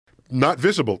not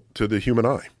visible to the human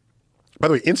eye. By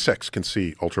the way, insects can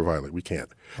see ultraviolet. We can't.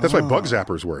 That's why bug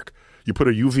zappers work. You put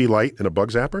a UV light in a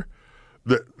bug zapper,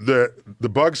 the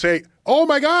bugs say, "Oh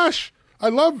my gosh, I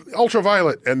love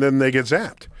ultraviolet," and then they get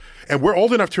zapped. And we're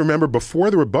old enough to remember before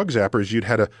there were bug zappers, you'd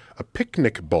had a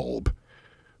picnic bulb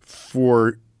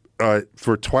for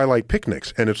twilight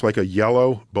picnics, and it's like a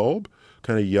yellow bulb,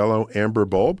 kind of yellow amber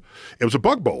bulb. It was a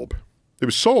bug bulb. It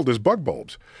was sold as bug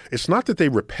bulbs. It's not that they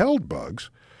repelled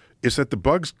bugs, it's that the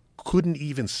bugs couldn't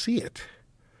even see it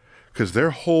because their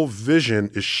whole vision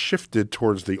is shifted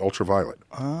towards the ultraviolet.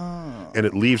 Oh. And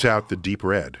it leaves out the deep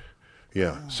red.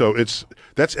 Yeah. Oh. So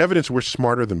that's evidence we're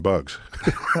smarter than bugs.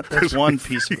 That's one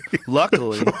piece of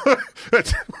luckily.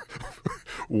 That's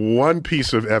one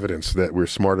piece of evidence that we're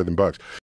smarter than bugs.